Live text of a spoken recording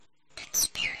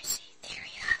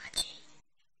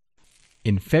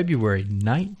In February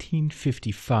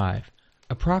 1955,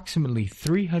 approximately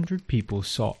 300 people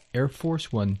saw Air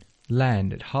Force One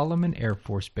land at Holloman Air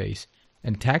Force Base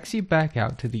and taxi back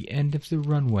out to the end of the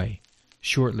runway.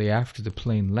 Shortly after the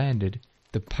plane landed,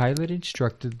 the pilot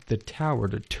instructed the tower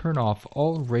to turn off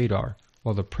all radar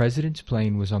while the president's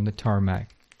plane was on the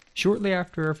tarmac. Shortly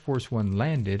after Air Force One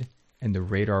landed and the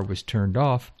radar was turned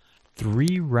off,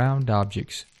 3 round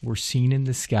objects were seen in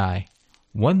the sky.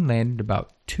 One landed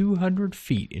about 200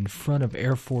 feet in front of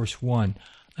Air Force One.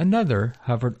 Another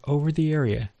hovered over the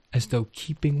area as though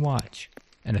keeping watch,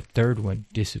 and a third one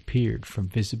disappeared from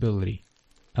visibility.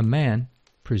 A man,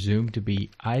 presumed to be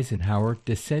Eisenhower,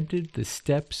 descended the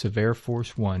steps of Air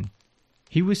Force One.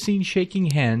 He was seen shaking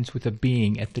hands with a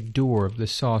being at the door of the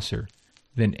saucer,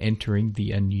 then entering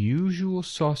the unusual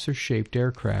saucer-shaped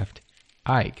aircraft.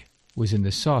 Ike was in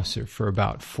the saucer for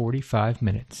about 45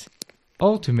 minutes.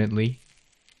 Ultimately,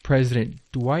 President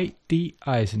Dwight D.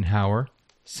 Eisenhower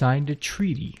signed a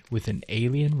treaty with an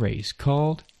alien race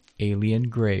called Alien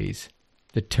Greys.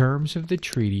 The terms of the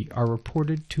treaty are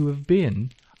reported to have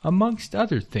been, amongst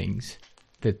other things,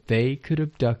 that they could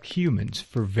abduct humans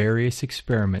for various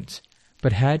experiments,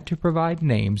 but had to provide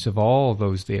names of all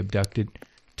those they abducted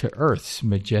to Earth's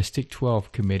Majestic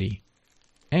 12 Committee,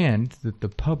 and that the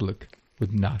public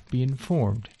would not be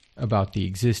informed about the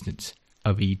existence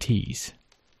of ETs.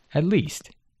 At least,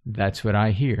 that's what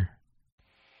I hear.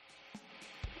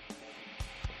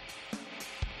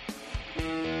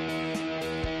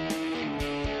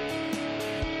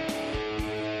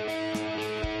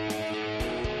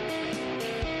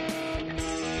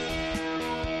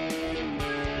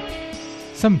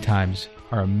 Sometimes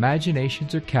our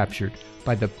imaginations are captured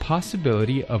by the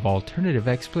possibility of alternative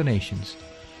explanations.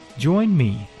 Join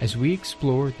me as we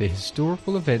explore the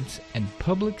historical events and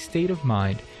public state of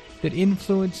mind that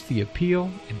influence the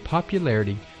appeal and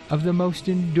popularity of the most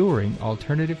enduring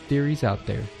alternative theories out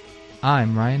there.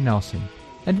 I'm Ryan Nelson,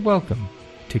 and welcome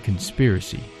to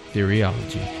Conspiracy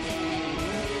Theoryology.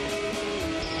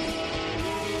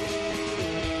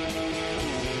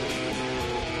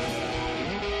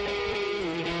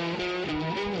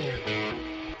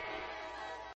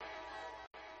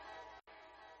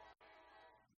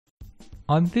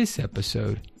 On this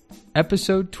episode,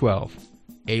 Episode 12,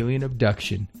 Alien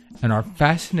Abduction, and our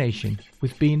fascination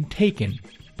with being taken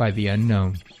by the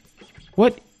unknown.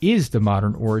 What is the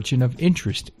modern origin of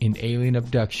interest in alien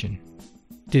abduction?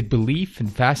 Did belief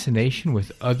and fascination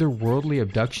with otherworldly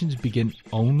abductions begin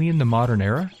only in the modern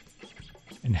era?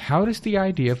 And how does the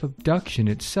idea of abduction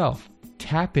itself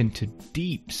tap into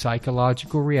deep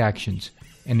psychological reactions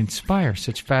and inspire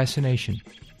such fascination?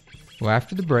 Well,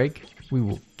 after the break, we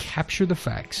will capture the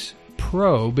facts,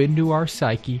 probe into our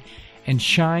psyche, and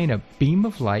shine a beam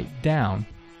of light down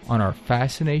on our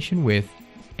fascination with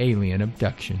alien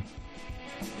abduction.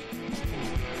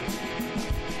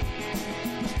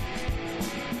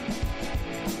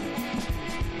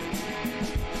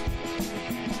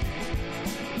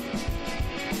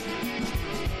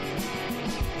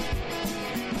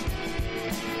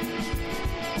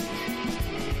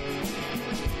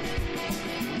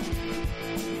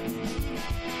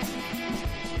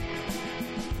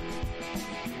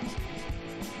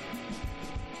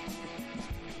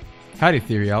 Howdy,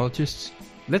 theoryologists.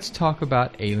 Let's talk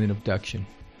about alien abduction.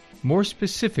 More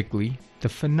specifically, the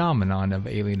phenomenon of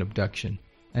alien abduction,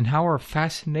 and how our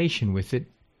fascination with it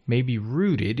may be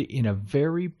rooted in a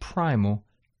very primal,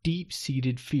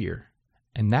 deep-seated fear.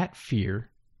 And that fear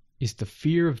is the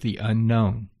fear of the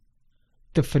unknown.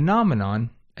 The phenomenon,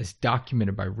 as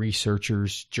documented by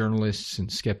researchers, journalists,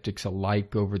 and skeptics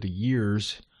alike over the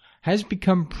years, has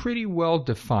become pretty well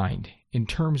defined in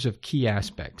terms of key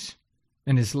aspects,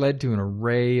 and has led to an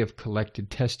array of collected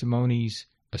testimonies,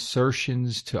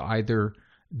 assertions to either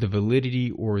the validity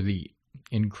or the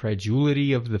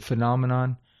incredulity of the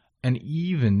phenomenon, and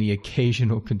even the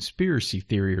occasional conspiracy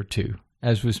theory or two,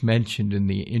 as was mentioned in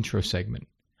the intro segment.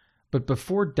 But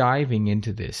before diving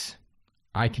into this,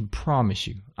 I can promise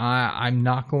you, I'm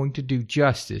not going to do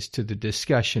justice to the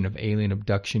discussion of alien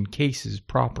abduction cases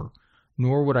proper,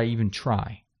 nor would I even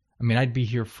try. I'd be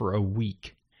here for a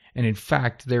week. And in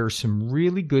fact, there are some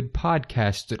really good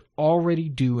podcasts that already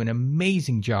do an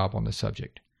amazing job on the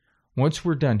subject. Once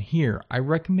we're done here, I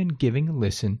recommend giving a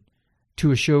listen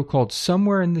to a show called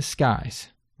Somewhere in the Skies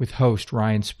with host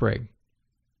Ryan Sprague.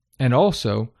 And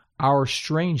also, Our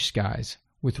Strange Skies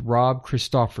with Rob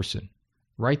Christofferson.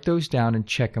 Write those down and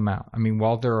check them out.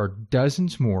 While there are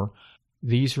dozens more,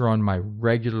 these are on my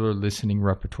regular listening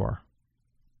repertoire.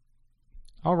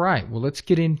 All right, well, let's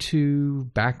get into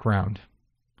background.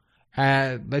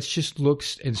 Let's just look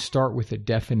and start with a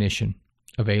definition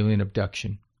of alien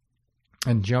abduction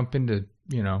and jump into,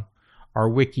 our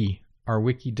wiki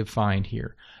defined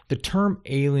here. The term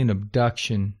alien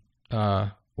abduction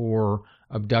or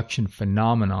abduction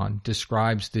phenomenon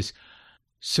describes this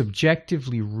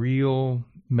subjectively real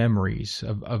memories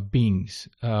of beings,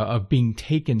 of being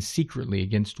taken secretly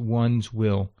against one's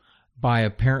will by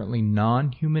apparently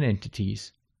non-human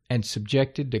entities and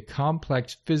subjected to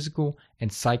complex physical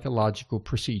and psychological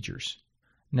procedures.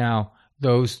 Now,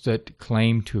 those that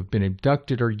claim to have been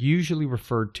abducted are usually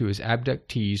referred to as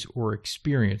abductees or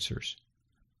experiencers.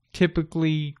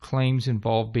 Typically, claims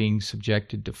involve being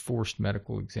subjected to forced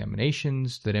medical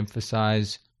examinations that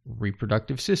emphasize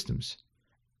reproductive systems.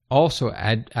 Also,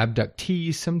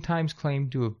 abductees sometimes claim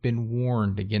to have been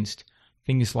warned against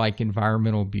things like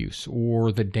environmental abuse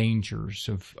or the dangers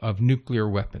of nuclear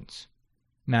weapons.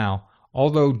 Now,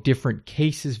 although different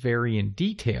cases vary in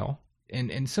detail,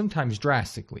 and sometimes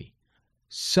drastically,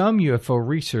 some UFO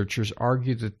researchers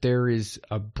argue that there is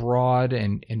a broad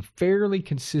and fairly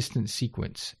consistent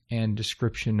sequence and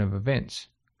description of events.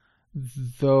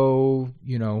 Though,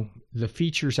 the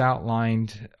features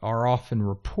outlined are often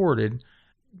reported,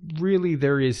 really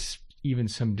there is even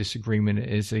some disagreement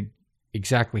as to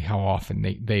exactly how often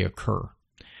they occur.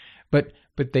 But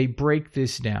they break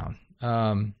this down.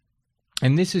 And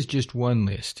this is just one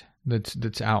list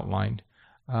that's outlined.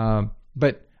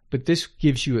 But this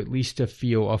gives you at least a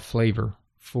flavor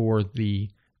for the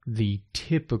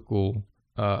typical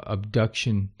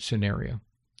abduction scenario.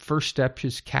 First step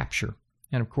is capture.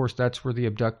 And of course, that's where the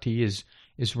abductee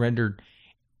is rendered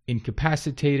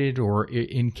incapacitated or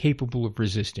incapable of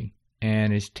resisting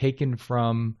and is taken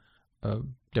from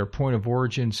their point of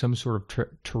origin, some sort of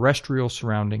terrestrial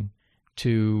surrounding,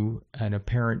 to an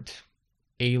apparent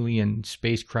alien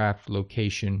spacecraft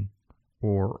location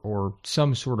or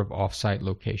some sort of off-site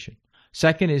location.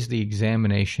 Second is the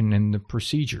examination and the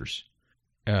procedures.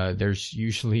 There's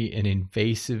usually an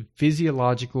invasive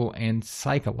physiological and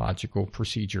psychological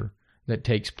procedure that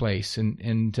takes place,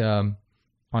 and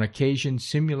on occasion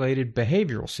simulated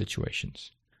behavioral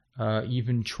situations,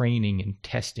 even training and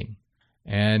testing,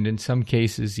 and in some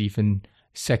cases even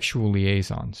sexual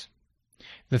liaisons.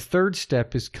 The third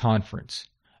step is conference,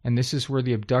 and this is where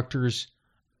the abductors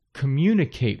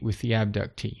communicate with the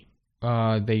abductee.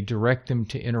 They direct them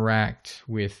to interact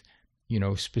with,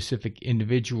 specific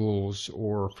individuals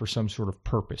or for some sort of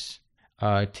purpose.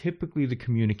 Typically, the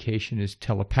communication is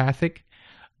telepathic,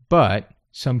 but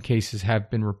some cases have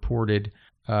been reported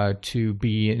to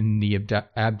be in the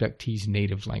abductee's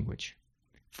native language.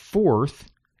 Fourth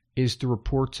is the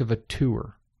reports of a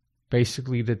tour.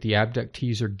 Basically, that the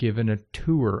abductees are given a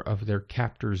tour of their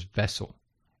captor's vessel.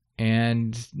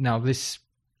 And now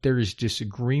there is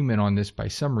disagreement on this by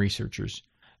some researchers,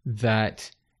 that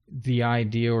the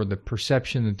idea or the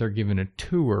perception that they're given a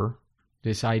tour,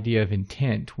 this idea of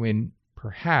intent, when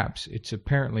perhaps it's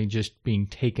apparently just being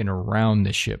taken around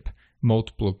the ship,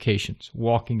 multiple locations,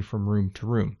 walking from room to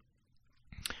room.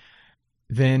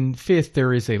 Then fifth,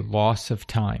 there is a loss of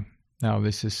time. Now,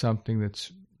 this is something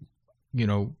that's,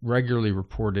 regularly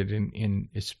reported in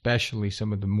especially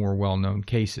some of the more well-known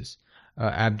cases.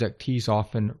 Abductees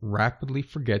often rapidly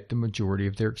forget the majority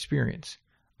of their experience,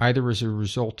 either as a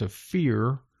result of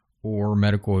fear or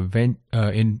medical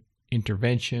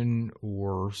intervention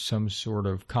or some sort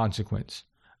of consequence.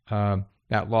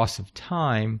 That loss of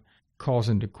time calls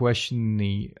into question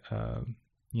the,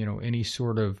 any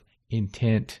sort of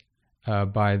intent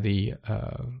by the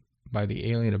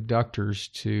alien abductors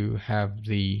to have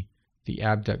the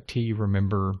abductee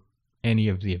remember any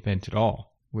of the event at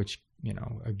all, which,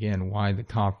 again, why the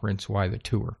conference, why the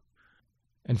tour?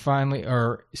 And finally,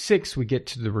 or six, we get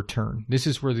to the return. This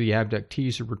is where the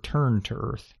abductees are returned to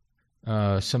Earth,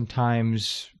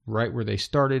 sometimes right where they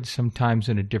started, sometimes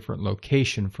in a different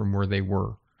location from where they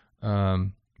were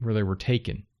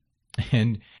taken.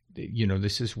 And,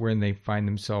 this is when they find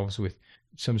themselves with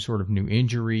some sort of new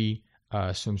injury,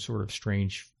 some sort of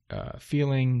strange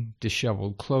feeling,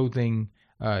 disheveled clothing,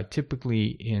 typically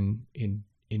in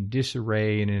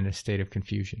disarray and in a state of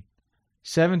confusion.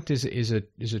 Seventh is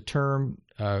a term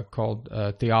called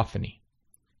theophany.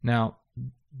 Now,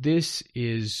 this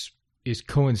is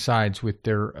coincides with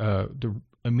their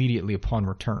immediately upon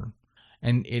return,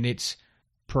 and it's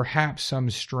perhaps some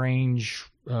strange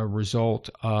result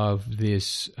of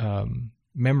this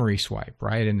memory swipe,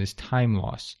 right, and this time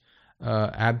loss.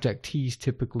 Abductees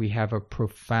typically have a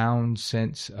profound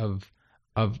sense of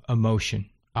emotion,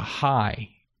 a high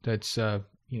that's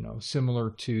similar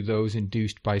to those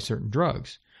induced by certain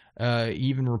drugs,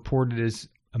 even reported as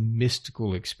a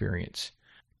mystical experience,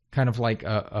 kind of like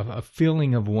a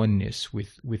feeling of oneness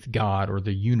with God or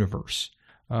the universe.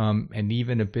 and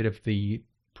even a bit of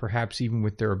perhaps even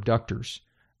with their abductors.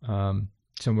 Some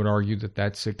would argue that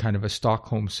that's a kind of a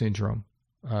Stockholm syndrome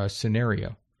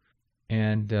scenario.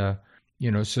 And,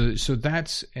 so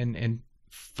that's, and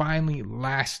finally,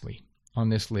 lastly on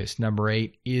this list, number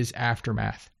 8 is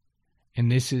aftermath.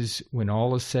 And this is when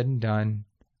all is said and done,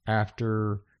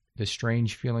 after the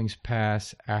strange feelings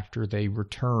pass, after they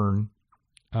return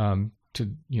to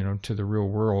the real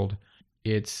world.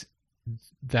 It's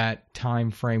that time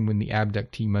frame when the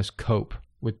abductee must cope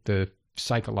with the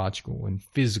psychological and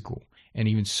physical and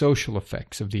even social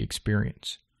effects of the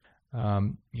experience.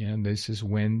 And this is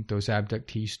when those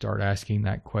abductees start asking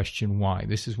that question, why?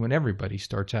 This is when everybody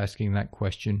starts asking that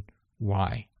question,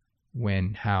 why,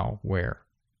 when, how, where.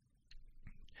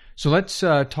 So let's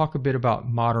talk a bit about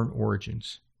modern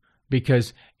origins,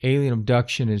 because alien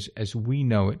abduction, as we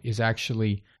know it, is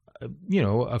actually,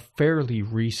 a fairly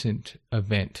recent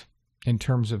event in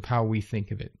terms of how we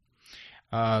think of it.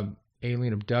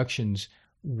 Alien abductions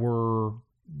were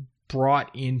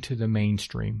brought into the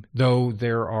mainstream, though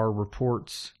there are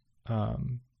reports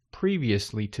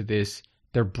previously to this.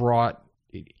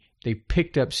 They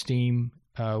picked up steam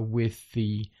with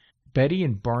the Betty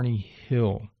and Barney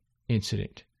Hill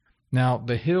incident. Now,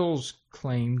 the Hills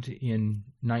claimed in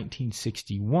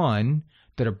 1961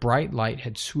 that a bright light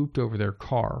had swooped over their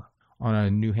car on a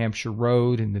New Hampshire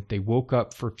road, and that they woke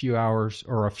up for a few hours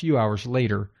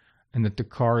later, and that the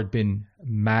car had been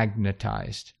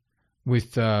magnetized.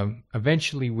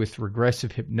 Eventually, with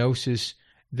regressive hypnosis,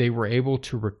 they were able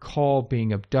to recall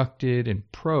being abducted and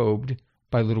probed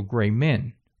by little gray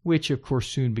men, which of course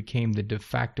soon became the de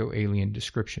facto alien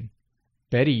description.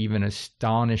 Betty even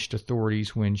astonished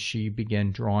authorities when she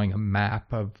began drawing a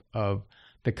map of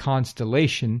the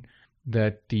constellation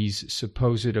that these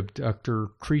supposed abductor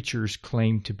creatures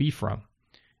claimed to be from.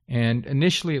 And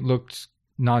initially it looked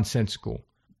nonsensical,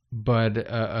 but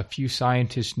a few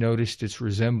scientists noticed its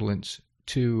resemblance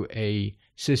to a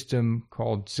system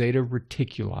called Zeta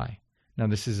Reticuli. Now,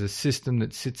 this is a system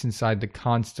that sits inside the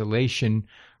constellation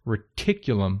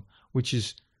Reticulum, which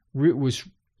was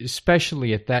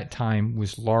especially at that time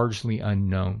was largely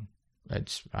unknown.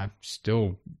 It's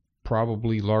still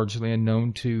probably largely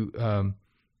unknown to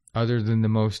other than the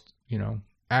most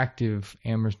active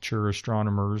amateur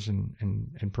astronomers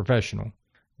and professional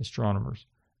astronomers.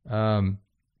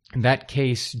 That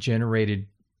case generated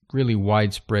really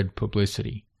widespread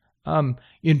publicity,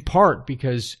 in part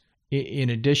because in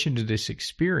addition to this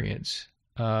experience,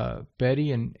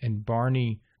 Betty and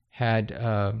Barney had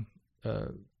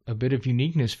a bit of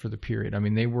uniqueness for the period. I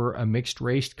mean, they were a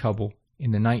mixed-race couple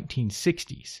in the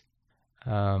 1960s,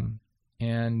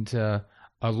 and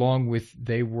along with,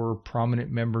 they were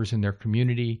prominent members in their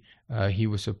community. He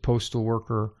was a postal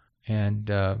worker,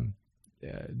 and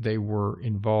they were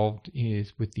involved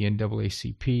with the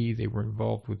NAACP. They were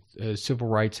involved with civil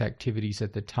rights activities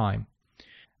at the time.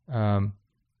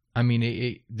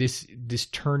 This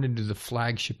turned into the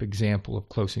flagship example of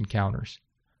close encounters.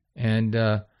 And,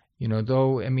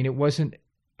 though, it wasn't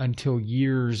until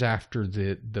years after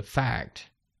the fact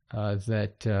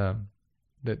that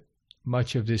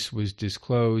much of this was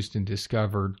disclosed and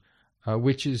discovered,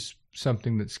 which is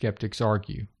something that skeptics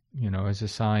argue, as a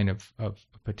sign of a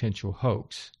potential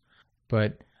hoax.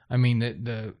 But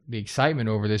the excitement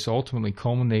over this ultimately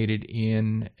culminated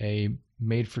in a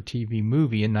made-for-TV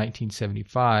movie in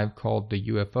 1975 called The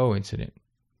UFO Incident.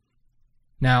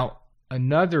 Now,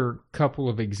 another couple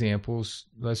of examples.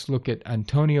 Let's look at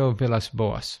Antonio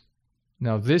Villas-Boas.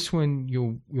 Now, this one,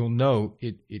 you'll note,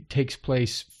 it takes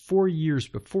place 4 years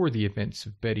before the events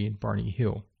of Betty and Barney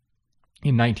Hill.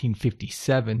 In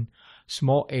 1957,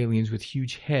 small aliens with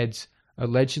huge heads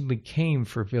allegedly came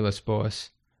for Villas-Boas,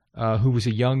 who was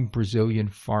a young Brazilian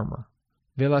farmer.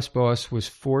 Villas-Boas was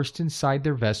forced inside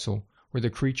their vessel, where the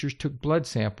creatures took blood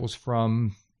samples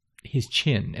from his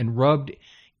chin and rubbed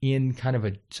in kind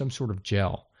of some sort of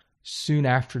gel. Soon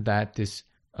after that, this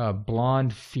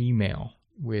blonde female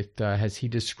with, as he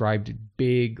described it,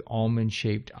 big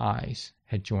almond-shaped eyes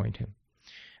had joined him.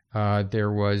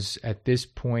 There was, at this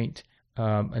point,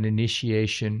 an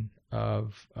initiation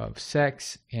of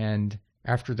sex, and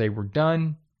after they were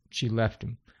done, she left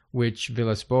him, which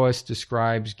Villas-Boas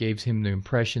describes gave him the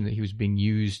impression that he was being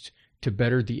used to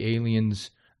better the aliens'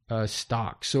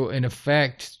 stock. So, in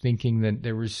effect, thinking that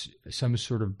there was some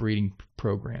sort of breeding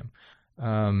program.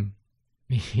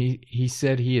 He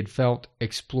said he had felt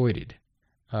exploited.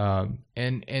 And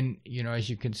as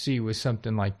you can see with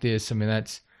something like this,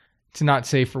 it's not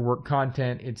safe for work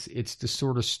content. It's the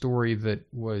sort of story that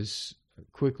was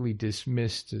quickly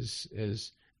dismissed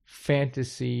as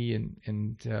fantasy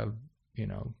and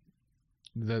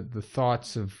the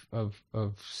thoughts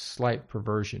of slight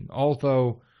perversion.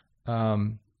 Although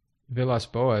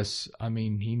Villas-Boas, I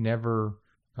mean, he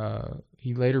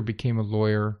later became a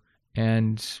lawyer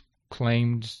and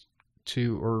claimed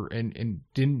and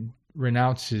didn't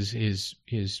renounce his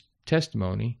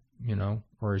testimony,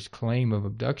 or his claim of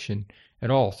abduction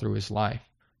at all through his life.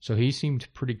 So he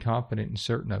seemed pretty confident and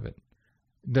certain of it.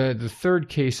 The third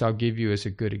case I'll give you as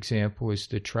a good example is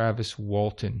the Travis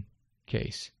Walton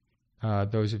case.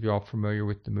 Those of y'all familiar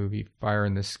with the movie Fire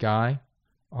in the Sky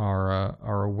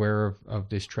are aware of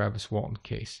this Travis Walton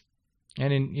case.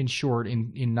 And in short, in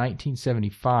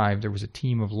 1975, there was a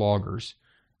team of loggers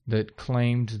that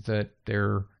claimed that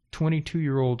their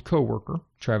 22-year-old coworker,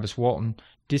 Travis Walton,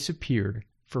 disappeared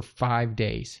for 5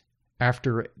 days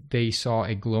after they saw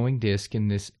a glowing disc in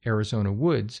this Arizona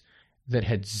woods that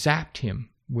had zapped him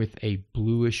with a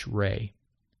bluish ray.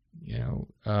 He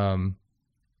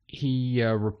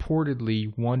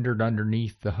reportedly wandered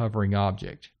underneath the hovering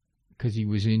object because he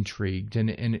was intrigued, and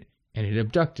it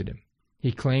abducted him.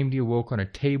 He claimed he awoke on a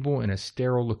table in a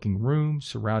sterile-looking room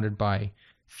surrounded by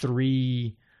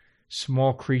 3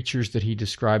 small creatures that he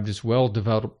described as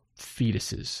well-developed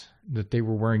fetuses, that they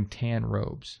were wearing tan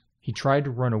robes. He tried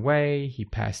to run away, he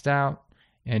passed out,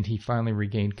 and he finally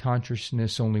regained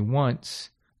consciousness only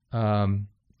once to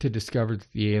discover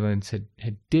that the aliens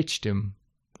had ditched him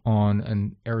on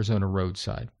an Arizona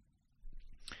roadside.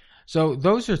 So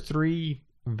those are 3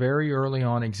 very early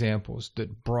on examples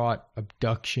that brought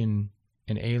abduction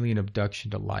and alien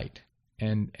abduction to light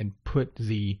and put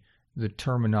the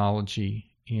terminology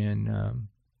in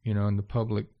in the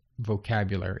public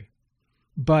vocabulary.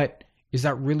 But is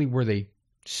that really where they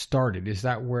started? Is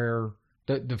that where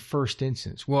the first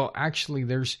instance? Well, actually,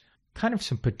 there's kind of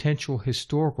some potential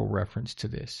historical reference to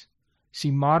this.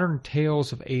 See, modern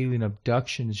tales of alien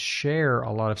abductions share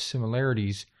a lot of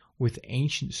similarities with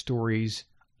ancient stories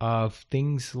of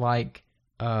things like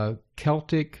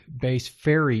Celtic-based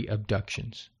fairy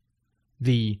abductions.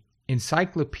 The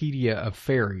Encyclopedia of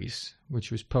Fairies,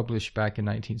 which was published back in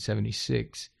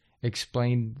 1976,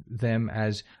 explained them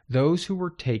as those who were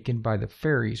taken by the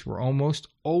fairies were almost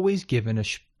always given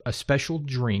a special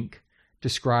drink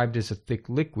described as a thick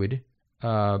liquid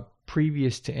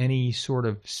previous to any sort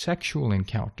of sexual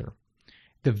encounter.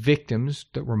 The victims,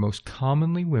 that were most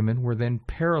commonly women, were then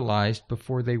paralyzed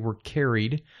before they were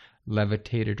carried,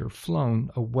 levitated, or flown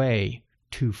away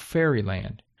to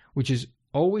fairyland, which is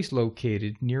always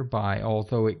located nearby,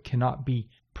 although it cannot be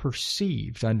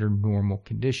perceived under normal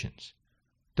conditions.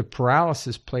 The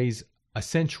paralysis plays a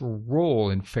central role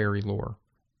in fairy lore,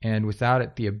 and without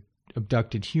it, the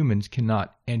abducted humans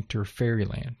cannot enter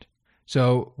fairyland.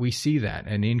 So we see that,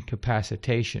 an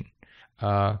incapacitation,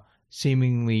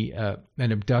 seemingly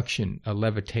an abduction, a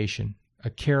levitation, a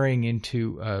carrying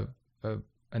into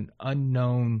an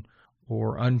unknown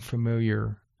or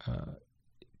unfamiliar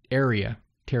area,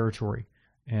 territory,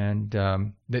 and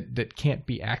that can't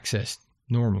be accessed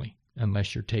normally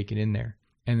unless you're taken in there.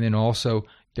 And then also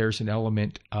there's an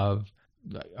element of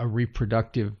a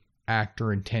reproductive act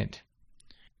or intent.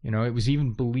 It was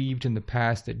even believed in the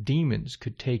past that demons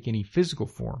could take any physical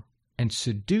form and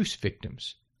seduce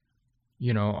victims.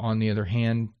 On the other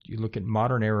hand, you look at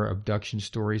modern era abduction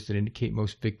stories that indicate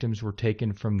most victims were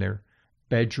taken from their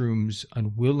bedrooms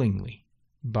unwillingly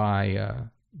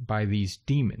by these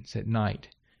demons at night.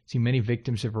 See, many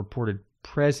victims have reported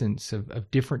presence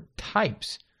of different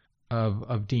types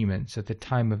of demons at the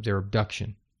time of their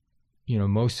abduction.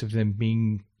 Most of them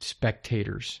being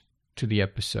spectators to the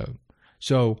episode.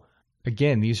 So,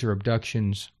 again, these are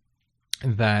abductions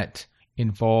that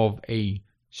involve a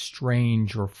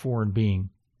strange or foreign being,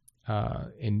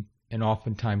 and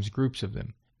oftentimes groups of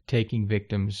them, taking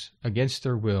victims against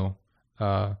their will,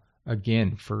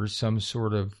 again, for some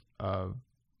sort of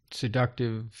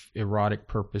seductive, erotic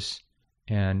purpose,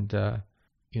 and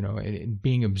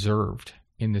being observed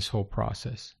in this whole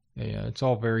process. It's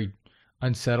all very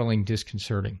unsettling,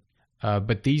 disconcerting.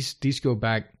 But these go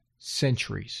back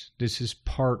centuries. This is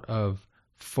part of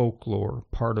folklore,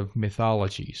 part of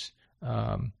mythologies.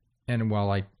 And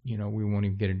while we won't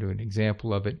even get into an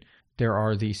example of it, there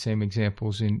are these same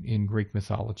examples in Greek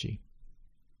mythology.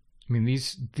 I mean,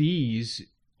 these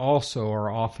also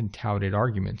are often touted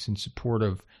arguments in support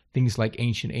of things like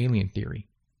ancient alien theory.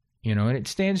 And it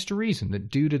stands to reason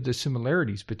that due to the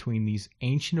similarities between these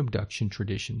ancient abduction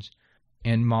traditions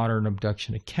and modern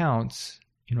abduction accounts,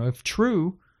 if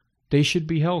true, they should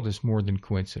be held as more than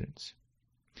coincidence.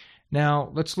 Now,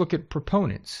 let's look at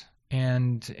proponents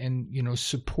and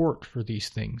support for these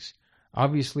things.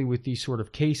 Obviously, with these sort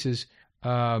of cases,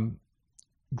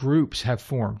 groups have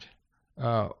formed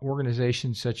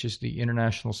organizations such as the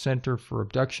International Center for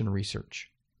Abduction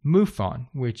Research, MUFON,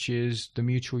 which is the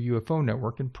Mutual UFO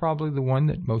Network and probably the one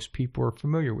that most people are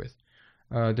familiar with.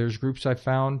 There's groups I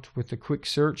found with a quick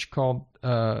search called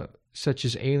such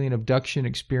as Alien Abduction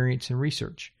Experience and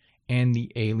Research and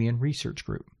the Alien Research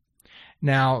Group.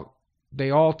 Now, they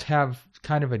all have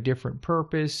kind of a different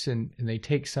purpose and they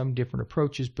take some different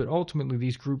approaches, but ultimately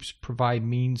these groups provide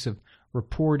means of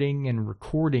reporting and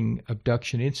recording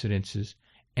abduction incidences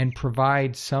and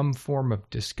provide some form of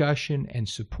discussion and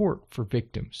support for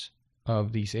victims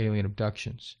of these alien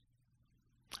abductions.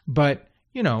 But,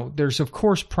 you know, there's of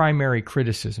course primary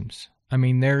criticisms. I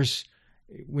mean,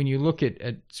 when you look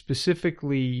at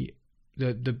specifically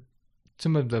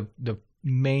some of the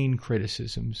main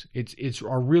criticisms,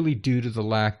 are really due to the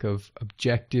lack of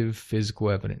objective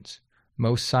physical evidence.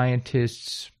 Most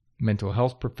scientists, mental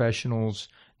health professionals,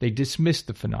 they dismiss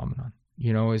the phenomenon,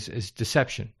 you know, as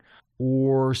deception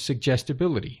or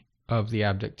suggestibility of the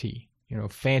abductee, you know,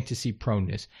 fantasy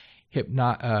proneness,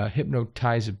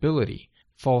 hypnotizability,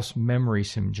 false memory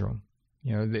syndrome.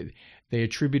 You know, they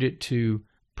attribute it to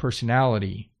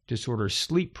personality disorders,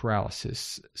 sleep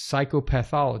paralysis,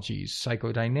 psychopathologies,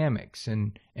 psychodynamics,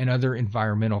 and other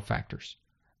environmental factors.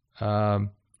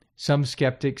 Some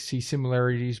skeptics see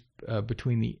similarities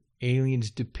between the aliens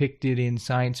depicted in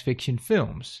science fiction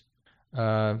films.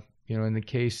 You know, in the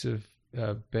case of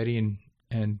Betty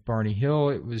and Barney Hill,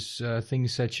 it was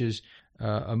things such as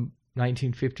a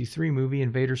 1953 movie,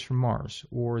 Invaders from Mars,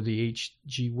 or the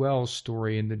H.G. Wells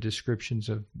story in the descriptions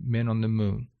of Men on the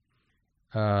Moon.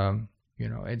 You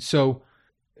know, and so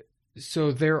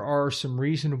there are some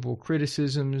reasonable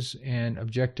criticisms and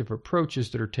objective approaches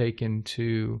that are taken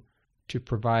to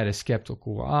provide a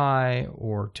skeptical eye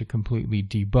or to completely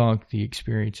debunk the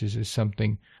experiences as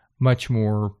something much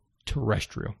more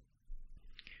terrestrial.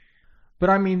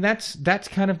 But I mean, that's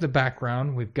kind of the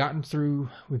background. We've gotten through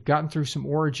some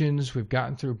origins, we've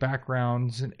gotten through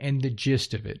backgrounds and the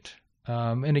gist of it.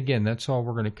 And again, that's all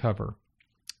we're going to cover.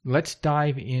 Let's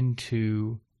dive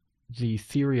into the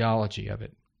theoryology of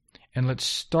it. And let's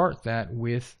start that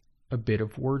with a bit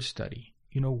of word study.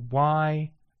 You know,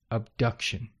 why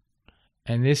abduction?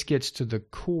 And this gets to the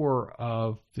core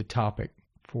of the topic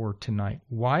for tonight.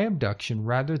 Why abduction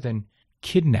rather than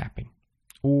kidnapping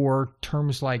or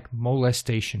terms like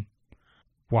molestation?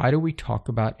 Why do we talk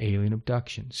about alien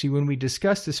abduction? See, when we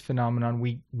discuss this phenomenon,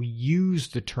 we use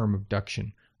the term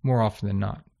abduction more often than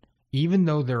not, even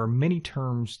though there are many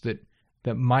terms that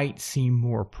might seem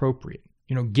more appropriate.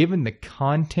 You know, given the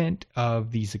content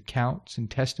of these accounts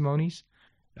and testimonies,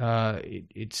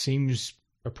 it seems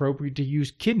appropriate to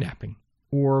use kidnapping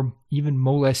or even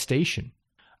molestation.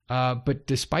 But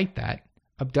despite that,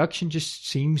 abduction just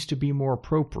seems to be more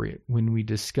appropriate when we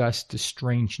discuss the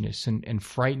strangeness and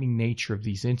frightening nature of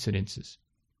these incidences.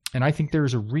 And I think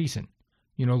there's a reason.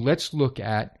 You know, let's look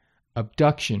at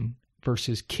abduction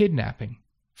versus kidnapping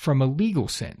from a legal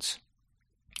sense.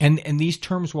 And these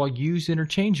terms, while used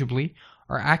interchangeably,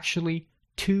 are actually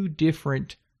two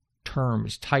different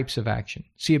terms, types of action.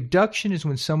 See, abduction is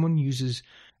when someone uses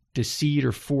deceit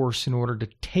or force in order to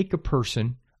take a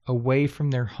person away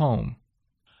from their home.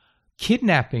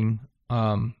 Kidnapping,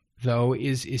 though,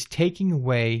 is taking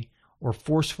away or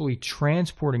forcefully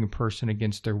transporting a person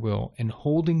against their will and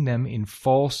holding them in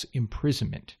false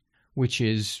imprisonment, which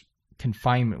is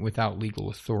confinement without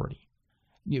legal authority.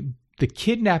 The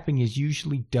kidnapping is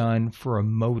usually done for a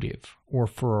motive or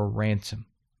for a ransom,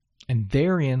 and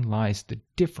therein lies the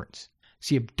difference.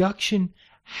 See, abduction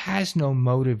has no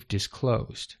motive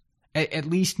disclosed, at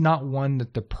least not one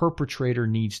that the perpetrator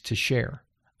needs to share.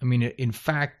 I mean, in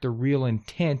fact, the real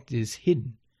intent is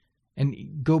hidden.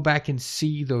 And go back and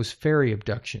see those fairy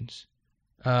abductions,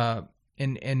 and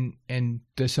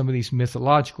some of these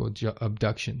mythological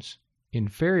abductions. In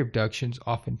fairy abductions,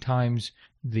 oftentimes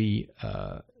the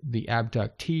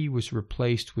abductee was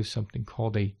replaced with something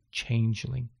called a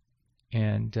changeling,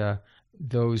 and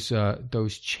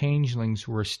those changelings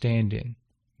were a stand-in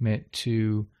meant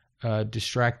to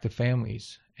distract the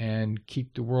families and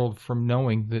keep the world from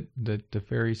knowing that the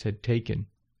fairies had taken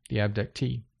the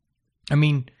abductee. I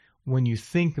mean, when you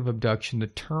think of abduction, the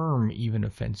term even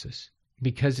offends us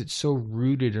because it's so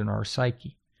rooted in our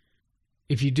psyche.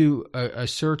 If you do a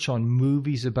search on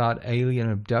movies about alien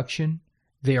abduction,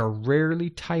 they are rarely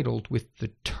titled with the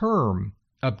term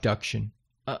abduction,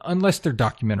 unless they're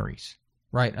documentaries,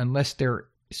 right? Unless they're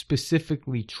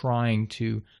specifically trying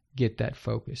to get that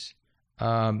focus.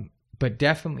 But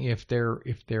definitely if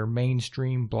they're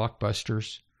mainstream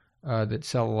blockbusters that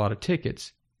sell a lot of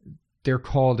tickets, they're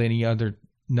called any other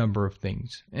number of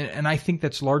things. And I think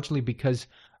that's largely because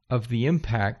of the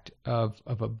impact of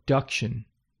abduction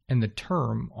and the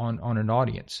term on an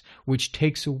audience, which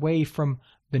takes away from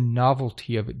the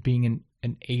novelty of it being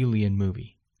an alien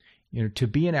movie. To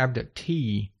be an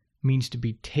abductee means to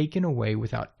be taken away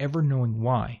without ever knowing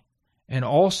why, and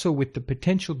also with the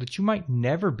potential that you might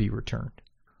never be returned,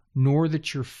 nor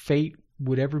that your fate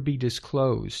would ever be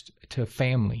disclosed to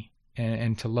family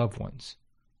and to loved ones.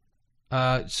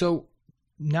 So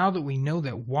now that we know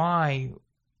that, why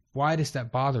does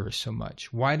that bother us so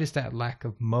much? Why does that lack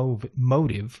of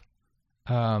motive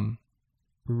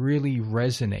really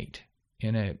resonate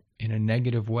in a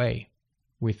negative way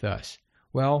with us?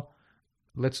 Well,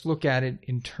 let's look at it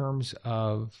in terms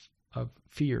of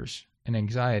fears and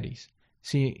anxieties.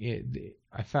 See,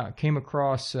 came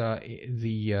across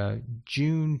the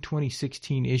June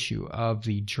 2016 issue of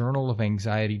the Journal of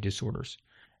Anxiety Disorders,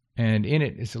 and in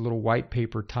it is a little white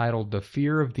paper titled "The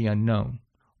Fear of the Unknown: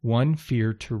 One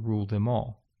Fear to Rule Them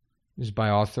All." This is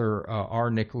by author R.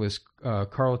 Nicholas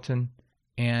Carleton,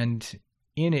 and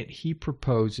in it he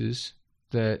proposes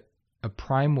that a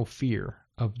primal fear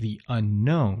of the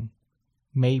unknown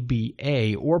may be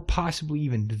or possibly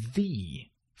even the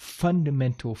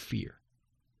fundamental fear.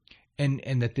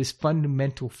 And that this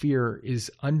fundamental fear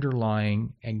is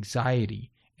underlying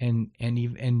anxiety and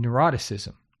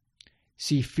neuroticism.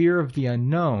 See, fear of the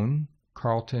unknown,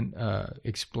 Carleton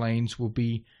explains,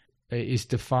 is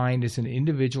defined as an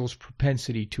individual's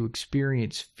propensity to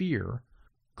experience fear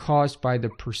caused by the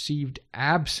perceived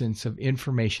absence of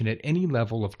information at any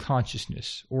level of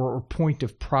consciousness or point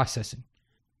of processing.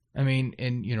 I mean,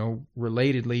 and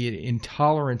relatedly,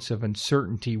 intolerance of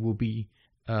uncertainty will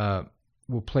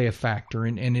play a factor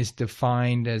and is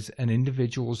defined as an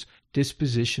individual's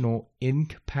dispositional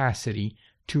incapacity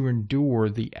to endure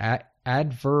the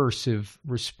adversive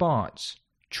response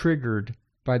triggered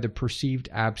by the perceived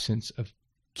absence of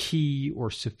key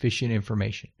or sufficient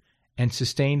information, and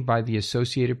sustained by the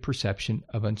associated perception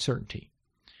of uncertainty.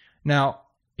 Now,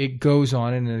 it goes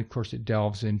on, and then, of course, it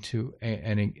delves into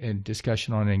a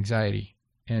discussion on anxiety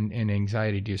and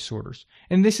anxiety disorders.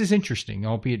 And this is interesting,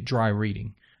 albeit dry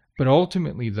reading. But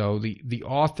ultimately, though, the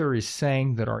author is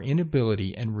saying that our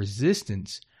inability and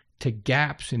resistance to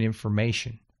gaps in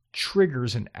information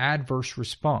triggers an adverse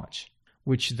response,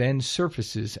 which then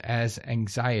surfaces as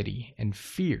anxiety and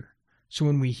fear. So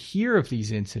when we hear of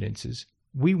these incidences,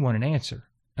 we want an answer,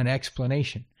 an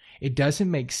explanation. It doesn't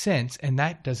make sense, and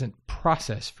that doesn't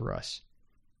process for us.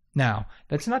 Now,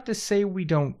 that's not to say we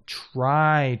don't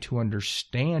try to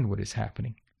understand what is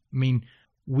happening. I mean,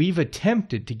 we've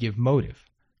attempted to give motive.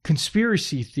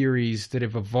 Conspiracy theories that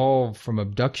have evolved from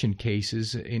abduction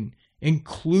cases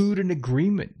include an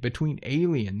agreement between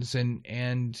aliens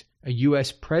and a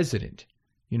U.S. president,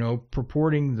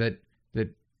 purporting that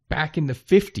back in the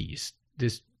 50s,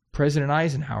 this President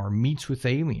Eisenhower meets with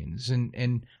aliens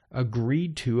and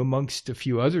agreed to, amongst a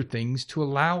few other things, to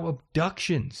allow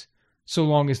abductions, so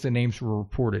long as the names were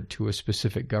reported to a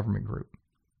specific government group.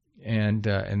 And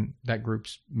that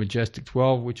group's Majestic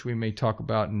 12, which we may talk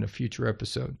about in a future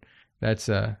episode. That's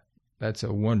a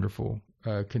wonderful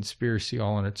conspiracy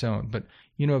all on its own. But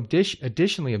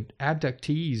additionally,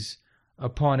 abductees,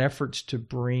 upon efforts to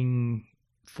bring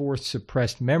forth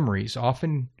suppressed memories,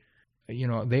 often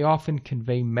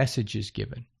convey messages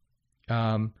given,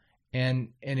 and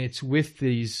it's with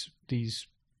these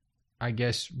I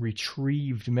guess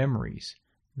retrieved memories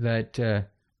that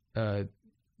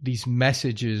these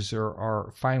messages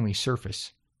are finally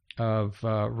surface of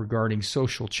regarding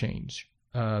social change,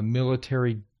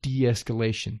 military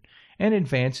de-escalation, and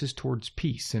advances towards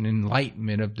peace and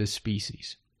enlightenment of the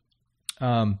species.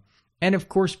 And of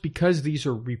course, because these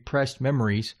are repressed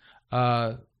memories,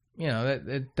 that's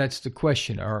the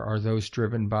question. Are those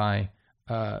driven by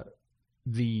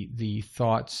the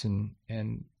thoughts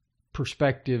and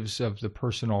perspectives of the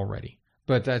person already?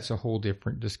 But that's a whole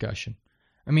different discussion.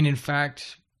 I mean, in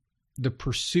fact, the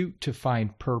pursuit to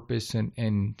find purpose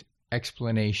and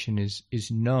explanation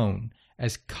is known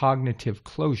as cognitive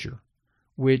closure,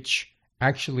 which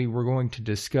actually we're going to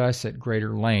discuss at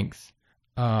greater length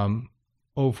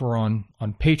over on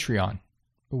Patreon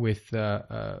with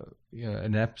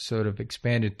an episode of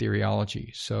Expanded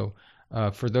Theoryology. So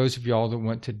for those of y'all that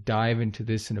want to dive into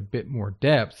this in a bit more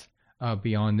depth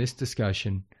beyond this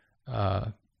discussion,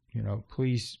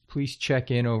 please check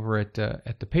in over at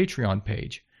the Patreon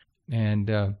page and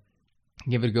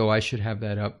give it a go. I should have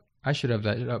that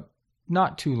up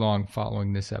not too long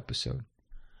following this episode.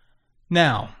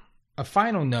 Now, a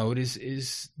final note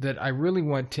is that I really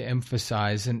want to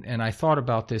emphasize, and I thought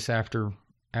about this after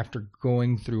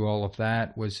going through all of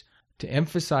that, was to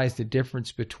emphasize the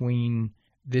difference between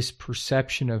this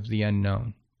perception of the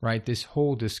unknown right? This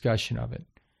whole discussion of it,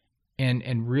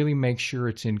 and really make sure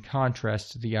it's in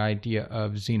contrast to the idea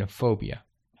of xenophobia,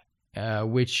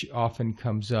 which often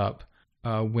comes up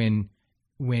when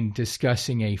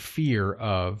discussing a fear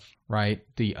of, right,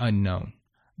 the unknown.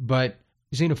 But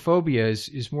xenophobia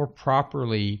is more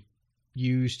properly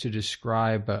used to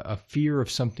describe a fear of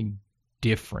something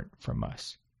different from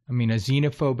us. I mean, a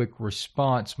xenophobic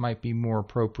response might be more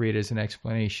appropriate as an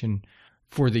explanation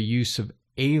for the use of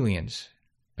aliens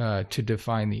to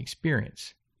define the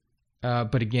experience.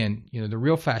 But again, the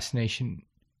real fascination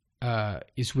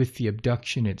is with the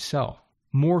abduction itself,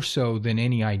 more so than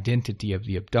any identity of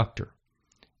the abductor,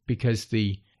 because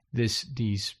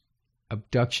these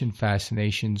abduction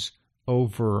fascinations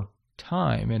over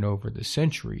time and over the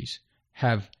centuries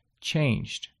have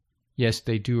changed. Yes,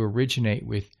 they do originate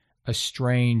with a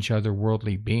strange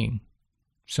otherworldly being,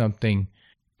 something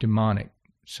demonic,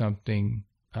 something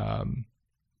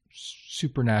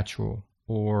supernatural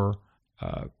or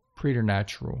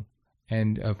preternatural,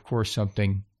 and of course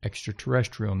something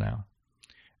extraterrestrial now.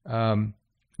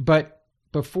 But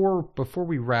before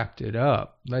we wrapped it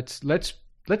up, let's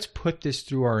put this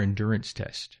through our endurance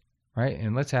test, right?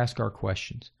 And let's ask our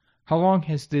questions. How long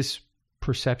has this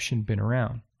perception been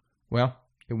around? Well,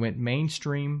 it went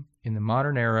mainstream in the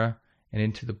modern era and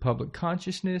into the public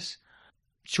consciousness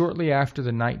shortly after the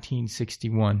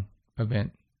 1961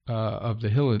 event of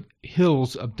the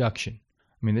Hills abduction.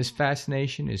 I mean, this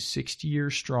fascination is 60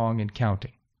 years strong and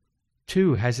counting.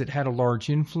 2, has it had a large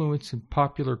influence in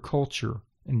popular culture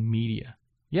and media?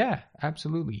 Yeah,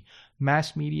 absolutely.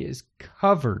 Mass media is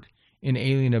covered in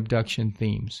alien abduction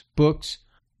themes. Books,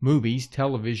 movies,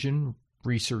 television,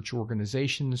 research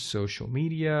organizations, social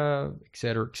media,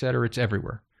 etc., etc. It's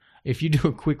everywhere. If you do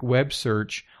a quick web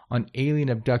search on alien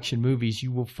abduction movies,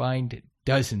 you will find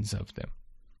dozens of them.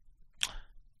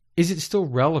 Is it still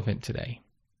relevant today?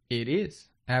 It is.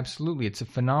 Absolutely. It's a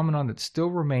phenomenon that still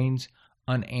remains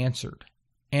unanswered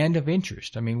and of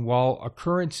interest. I mean, while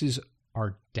occurrences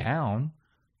are down,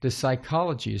 the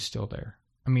psychology is still there.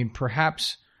 I mean,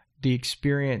 perhaps the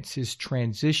experience is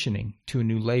transitioning to a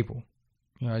new label.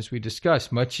 As we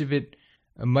discussed, much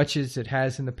as it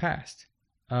has in the past.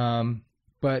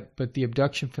 But the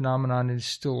abduction phenomenon is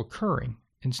still occurring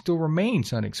and still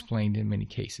remains unexplained in many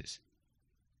cases.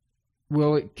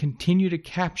 Will it continue to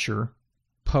capture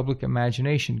public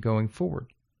imagination going forward?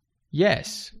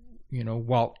 Yes.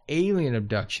 While alien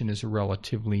abduction is a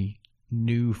relatively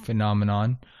new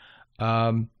phenomenon,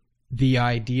 the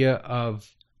idea of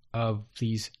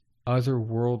these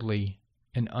otherworldly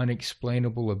and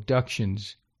unexplainable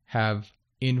abductions have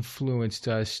influenced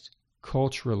us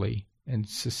culturally and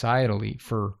societally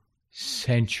for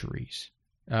centuries,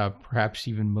 perhaps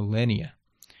even millennia.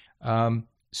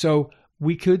 So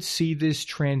we could see this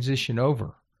transition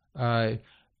over.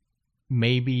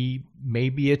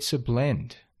 Maybe it's a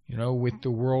blend, with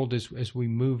the world as we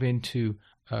move into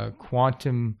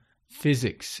quantum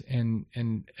physics and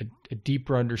a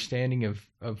deeper understanding of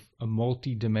a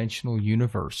multi-dimensional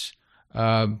universe.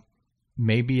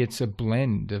 Maybe it's a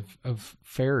blend of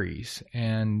fairies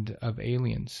and of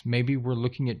aliens. Maybe we're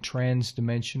looking at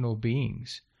trans-dimensional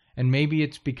beings. And maybe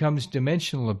it becomes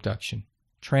dimensional abduction,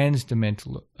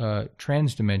 trans-dimensional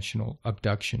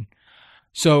abduction.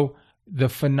 So the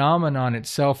phenomenon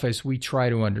itself, as we try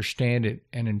to understand it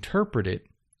and interpret it,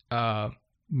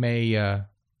 may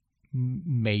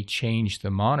change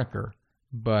the moniker,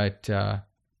 but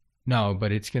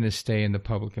it's going to stay in the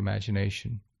public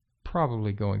imagination,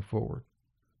 probably going forward.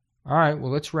 All right,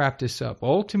 well, let's wrap this up.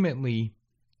 Ultimately,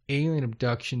 alien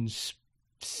abduction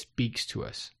speaks to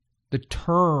us. The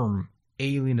term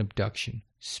alien abduction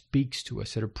speaks to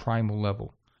us at a primal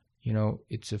level.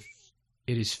 It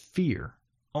is fear,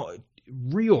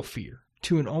 real fear,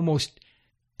 to an almost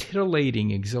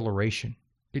titillating exhilaration.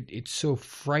 It's so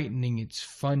frightening, it's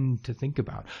fun to think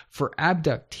about. For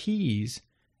abductees,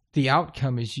 the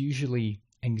outcome is usually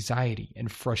anxiety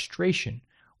and frustration,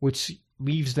 which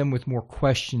leaves them with more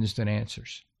questions than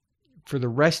answers. For the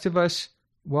rest of us,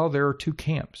 well, there are two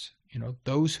camps,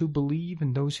 those who believe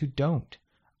and those who don't.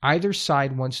 Either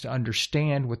side wants to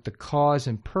understand what the cause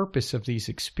and purpose of these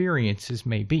experiences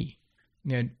may be.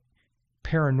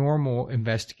 Paranormal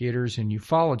investigators and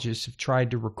ufologists have tried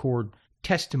to record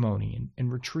testimony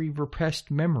and retrieve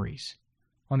repressed memories.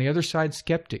 On the other side,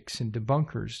 skeptics and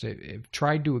debunkers have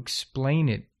tried to explain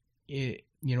it,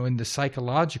 in the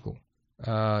psychological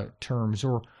terms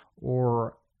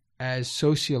or as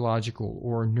sociological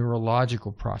or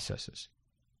neurological processes.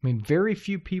 I mean, very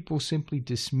few people simply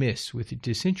dismiss with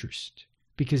disinterest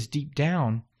because deep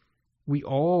down, we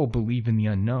all believe in the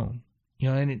unknown,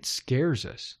 and it scares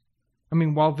us. I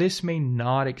mean, while this may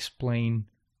not explain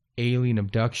alien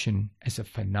abduction as a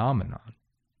phenomenon,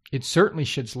 it certainly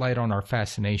sheds light on our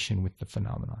fascination with the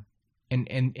phenomenon and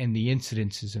the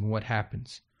incidences and what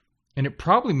happens. And it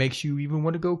probably makes you even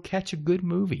want to go catch a good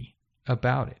movie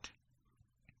about it.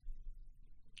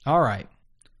 All right.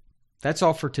 That's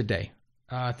all for today.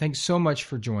 Thanks so much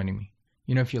for joining me.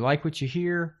 You know, if you like what you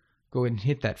hear, go ahead and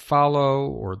hit that follow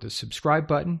or the subscribe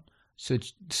button so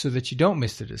that you don't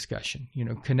miss the discussion. You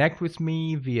know, connect with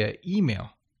me via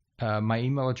email. My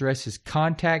email address is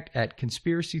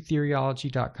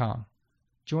contact@conspiracytheoryology.com.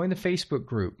 Join the Facebook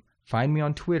group. Find me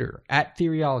on Twitter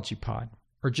 @TheoryologyPod,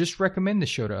 or just recommend the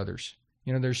show to others.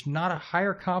 You know, there's not a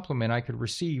higher compliment I could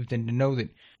receive than to know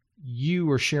that you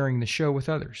are sharing the show with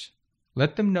others.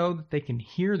 Let them know that they can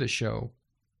hear the show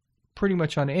pretty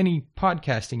much on any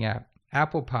podcasting app,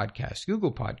 Apple Podcasts,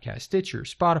 Google Podcasts, Stitcher,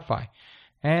 Spotify,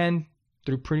 and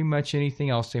through pretty much anything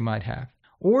else they might have.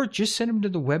 Or just send them to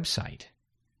the website.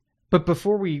 But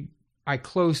before I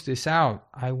close this out,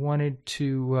 I wanted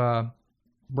to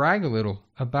brag a little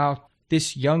about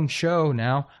this young show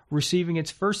now receiving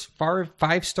its first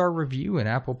 5-star review in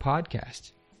Apple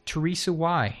Podcasts. Teresa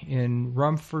Y. in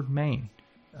Rumford, Maine,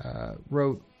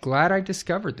 wrote, "Glad I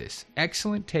discovered this.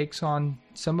 Excellent takes on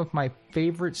some of my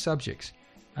favorite subjects.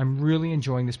 I'm really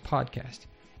enjoying this podcast."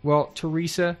 Well,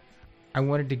 Teresa, I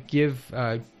wanted to give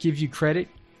you credit.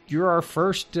 You're our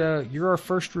first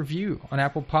review on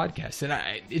Apple Podcasts, and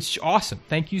it's awesome.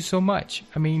 Thank you so much.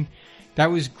 I mean,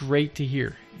 that was great to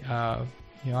hear.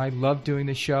 You know, I love doing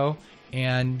the show,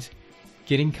 and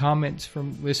getting comments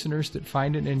from listeners that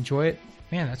find it and enjoy it.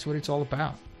 Man, that's what it's all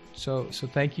about. So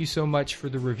thank you so much for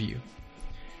the review.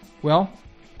 Well,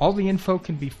 all the info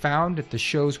can be found at the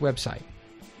show's website,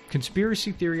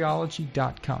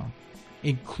 conspiracytheoryology.com,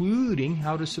 including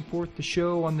how to support the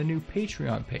show on the new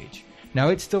Patreon page. Now,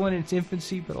 it's still in its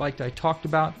infancy, but like I talked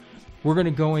about, we're going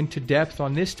to go into depth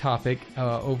on this topic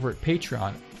over at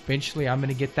Patreon. Eventually, I'm going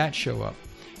to get that show up.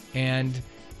 And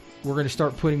we're going to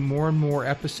start putting more and more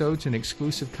episodes and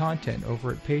exclusive content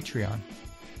over at Patreon.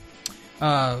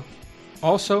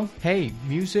 Also, hey,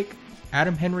 music,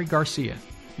 Adam Henry Garcia.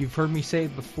 You've heard me say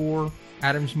it before,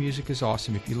 Adam's music is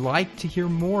awesome. If you'd like to hear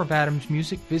more of Adam's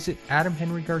music, visit Adam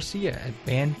Henry Garcia at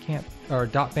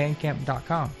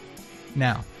bandcamp.com.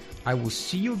 Now, I will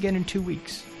see you again in 2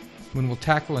 weeks when we'll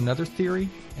tackle another theory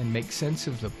and make sense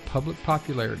of the public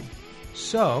popularity.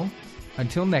 So,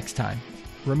 until next time,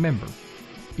 remember,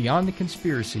 beyond the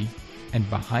conspiracy and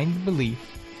behind the belief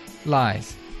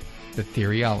lies the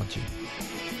theoryology.